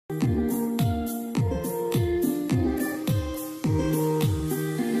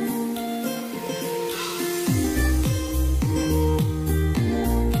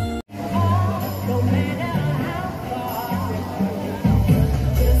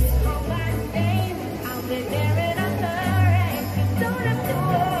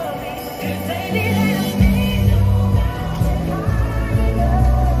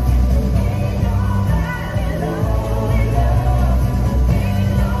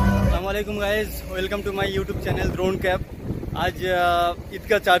अस्सलामुअलैकुम guys, welcome to my YouTube channel drone cap. आज ईद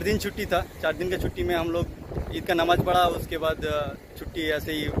का 4 दिन छुट्टी था। 4 दिन का छुट्टी में हम लोग ईद का नमाज पढ़ा, उसके बाद छुट्टी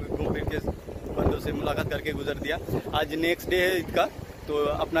ऐसे ही घूम फिर के बंदों से मुलाकात करके गुजर दिया। आज नेक्स्ट डे है ईद का, तो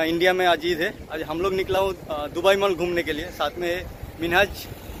अपना इंडिया में आज ईद है। आज हम लोग निकला हूँ दुबई मॉल घूमने के लिए। साथ में है मिनहाज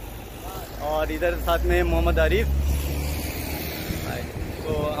और इधर साथ में है मोहम्मद आरिफ।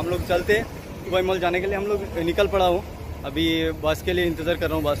 तो हम लोग चलते दुबई मॉल जाने के लिए। हम लोग निकल पड़ा हूँ, अभी बस के लिए इंतज़ार कर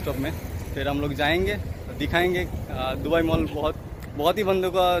रहा हूँ बस स्टॉप में। फिर हम लोग जाएंगे, दिखाएंगे दुबई मॉल। बहुत ही बंदों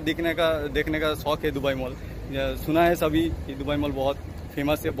का देखने का शौक़ है दुबई मॉल। सुना है सभी कि दुबई मॉल बहुत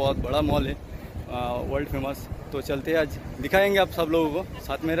फेमस है, बहुत बड़ा मॉल है, वर्ल्ड फेमस। तो चलते हैं, आज दिखाएंगे आप सब लोगों को,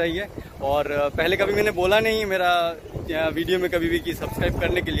 साथ में रहिए। और पहले कभी मैंने बोला नहीं मेरा वीडियो में कभी भी कि सब्सक्राइब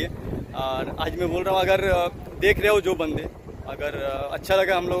करने के लिए, और आज मैं बोल रहा हूँ, अगर देख रहे हो जो बंदे, अगर अच्छा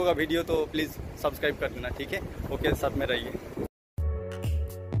लगा हम लोगों का वीडियो तो प्लीज़ सब्सक्राइब कर देना, ठीक है? ओके, साथ में रहिए।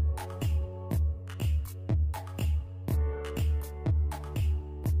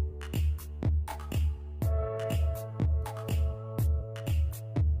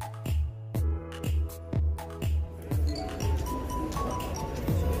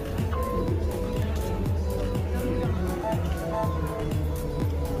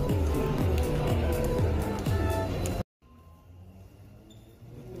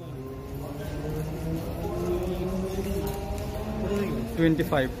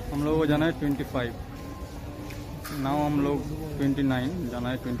 हम लोगों को जाना है 25। नाउ हम लोग 29, जाना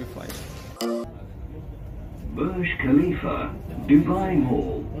है 25। बुर्ज खलीफा दुबई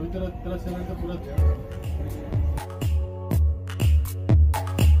मॉल।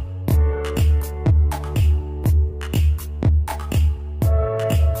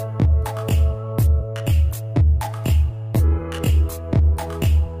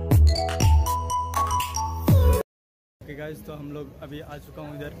 गाइस, तो हम लोग अभी आ चुका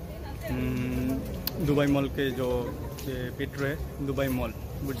हूँ इधर दुबई मॉल के जो मेट्रो है, दुबई मॉल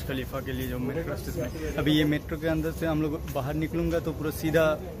बुर्ज खलीफा के लिए जो मेट्रो स्टेशन है। अभी ये मेट्रो के अंदर से हम लोग बाहर निकलूँगा तो पूरा सीधा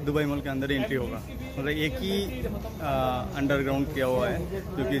दुबई मॉल के अंदर एंट्री होगा। मतलब एक ही अंडरग्राउंड किया हुआ है,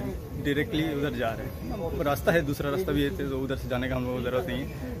 जो कि डायरेक्टली उधर जा रहे हैं। रास्ता है, दूसरा रास्ता भी है, तो उधर से जाने का हम लोग को ज़रूरत नहीं है।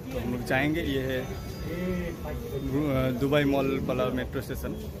 तो हम लोग जाएँगे। ये है दुबई मॉल वाला मेट्रो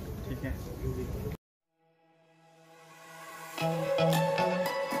स्टेशन, ठीक है।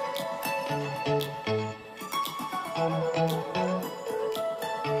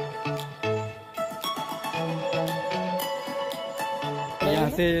 यहाँ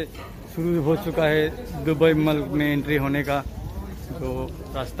से शुरू हो चुका है दुबई मॉल में एंट्री होने का जो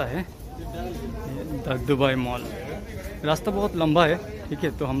रास्ता है, दुबई मॉल। रास्ता बहुत लंबा है, ठीक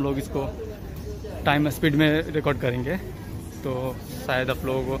है। तो हम लोग इसको टाइम स्पीड में रिकॉर्ड करेंगे, तो शायद आप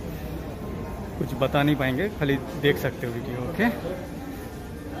लोगों को कुछ बता नहीं पाएंगे, खाली देख सकते हो वीडियो। ओके,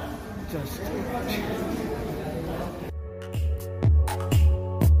 जस्ट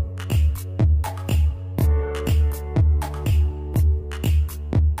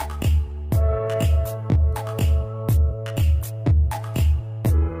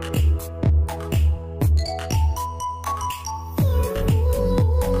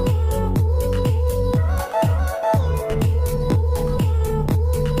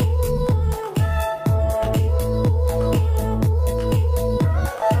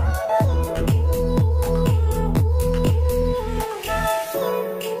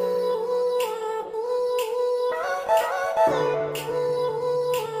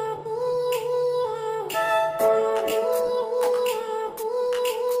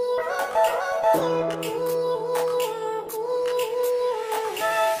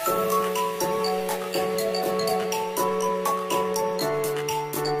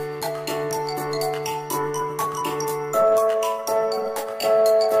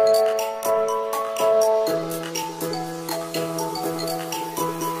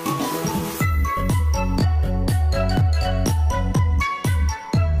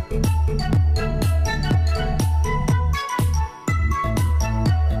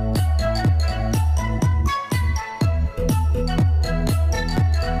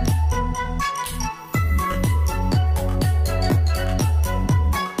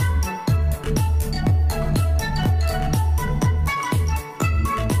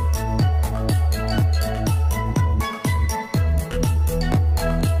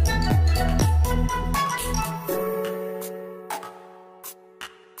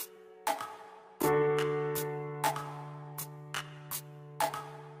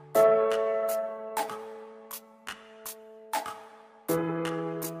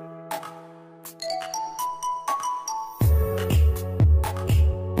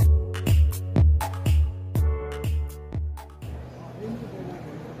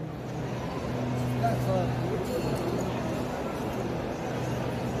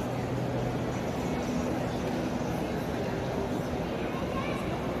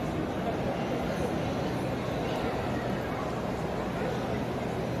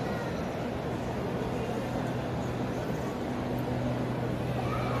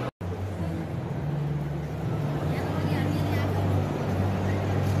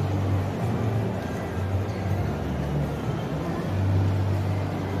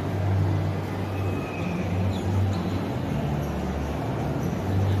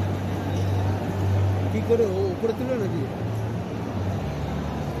করে উপরে তুলে নাকি?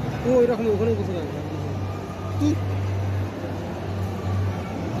 ও এরকম ওখানে বসে থাকবে তুই।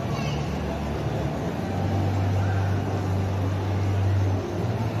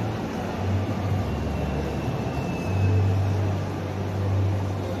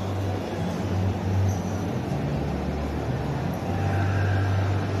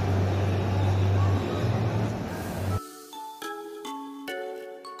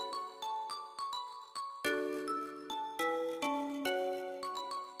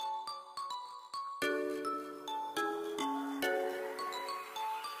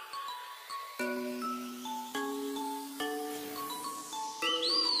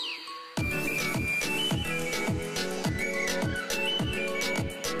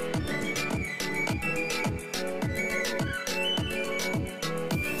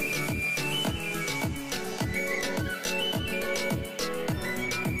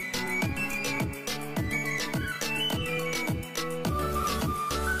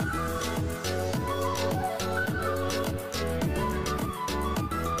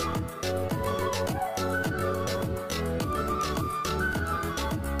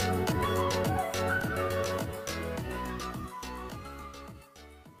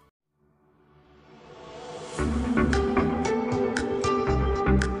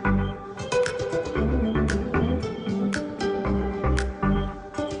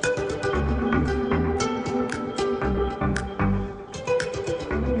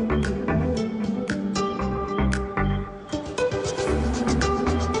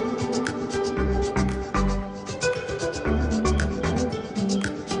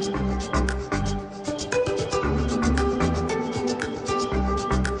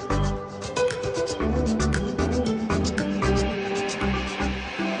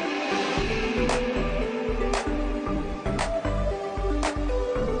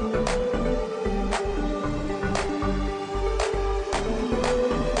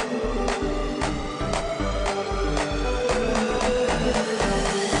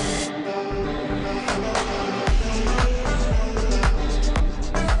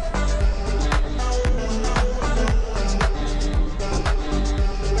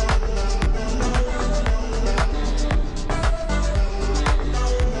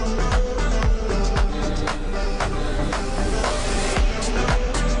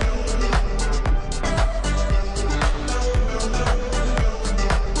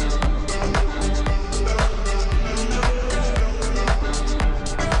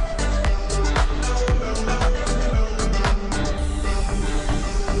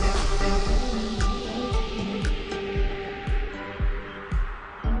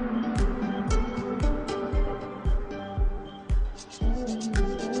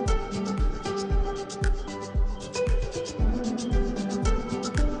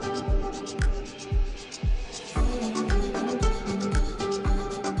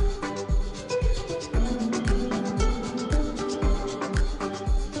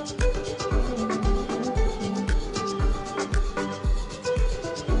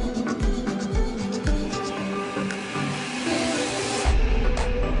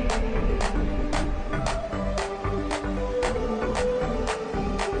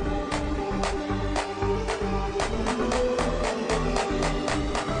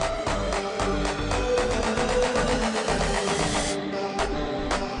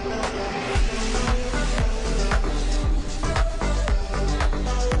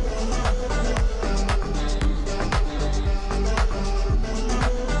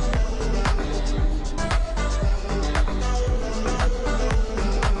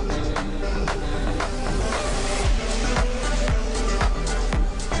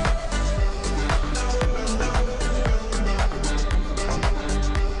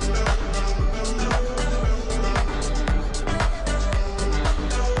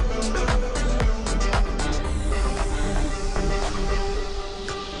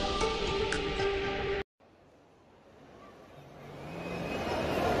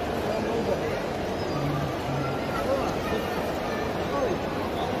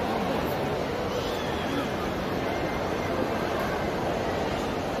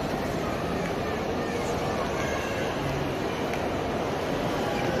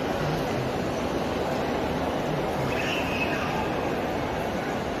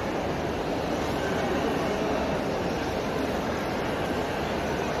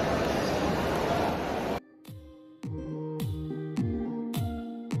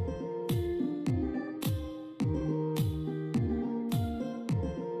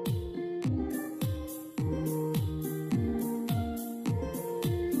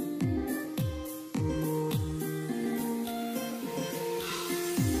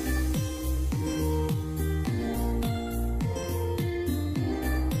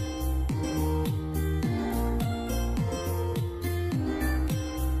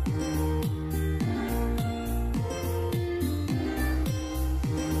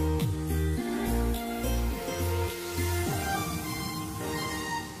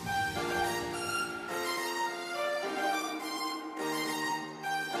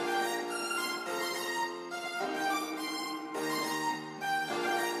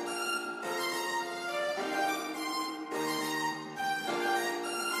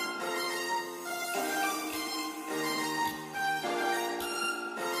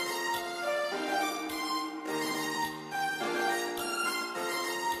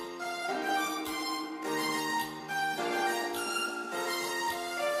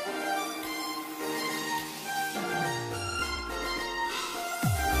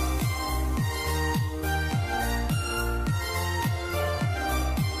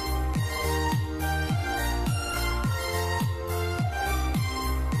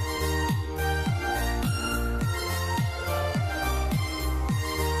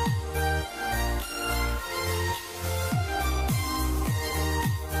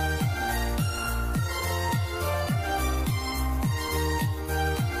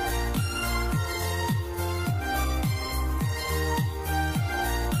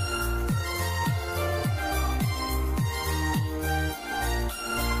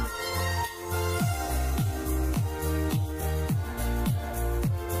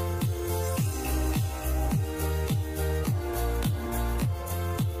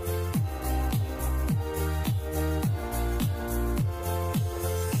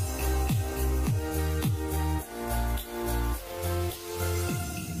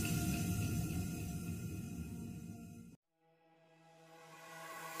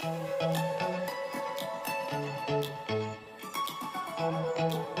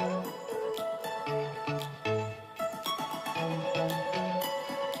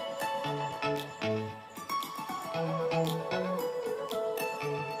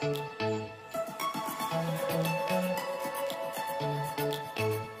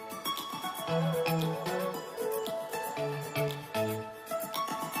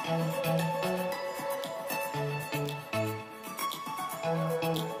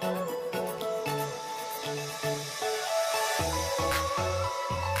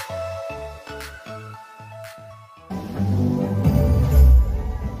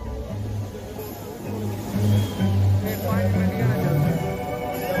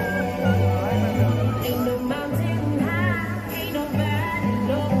 Ain't no mountain high, ain't no valley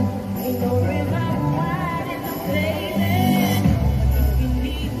low, ain't no river wide enough, baby. If you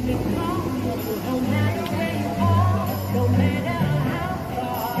need me, call me. No matter where you are, no matter how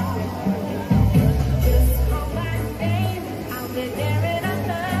far. Just call my name, I'll be there in a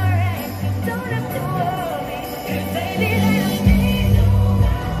hurry. You don't have to worry, 'cause baby, there's ain't no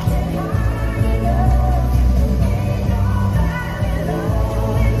mountain high enough, ain't no valley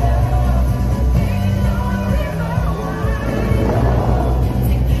low enough.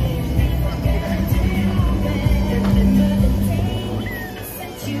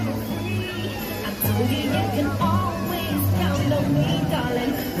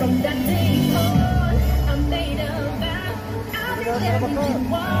 From that day on, I made a vow I'll be there when you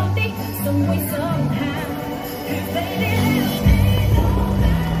want me, some way, somehow. 'Cause baby, there ain't no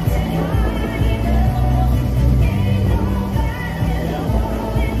mountain high enough, ain't no valley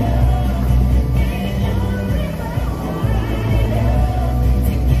low enough, ain't no river wide enough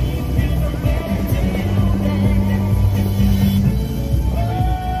to keep me from getting to you, baby.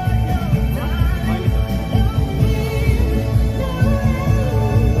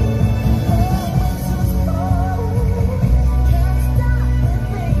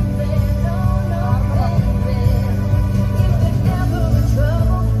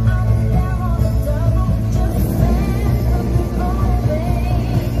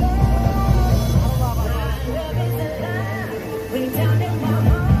 Way down in my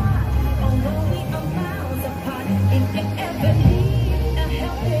heart, although we are miles apart, if you ever need a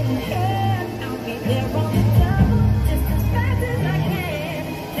helping hand, I'll be there on the double, just as fast as I can.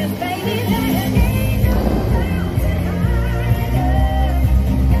 'Cause baby,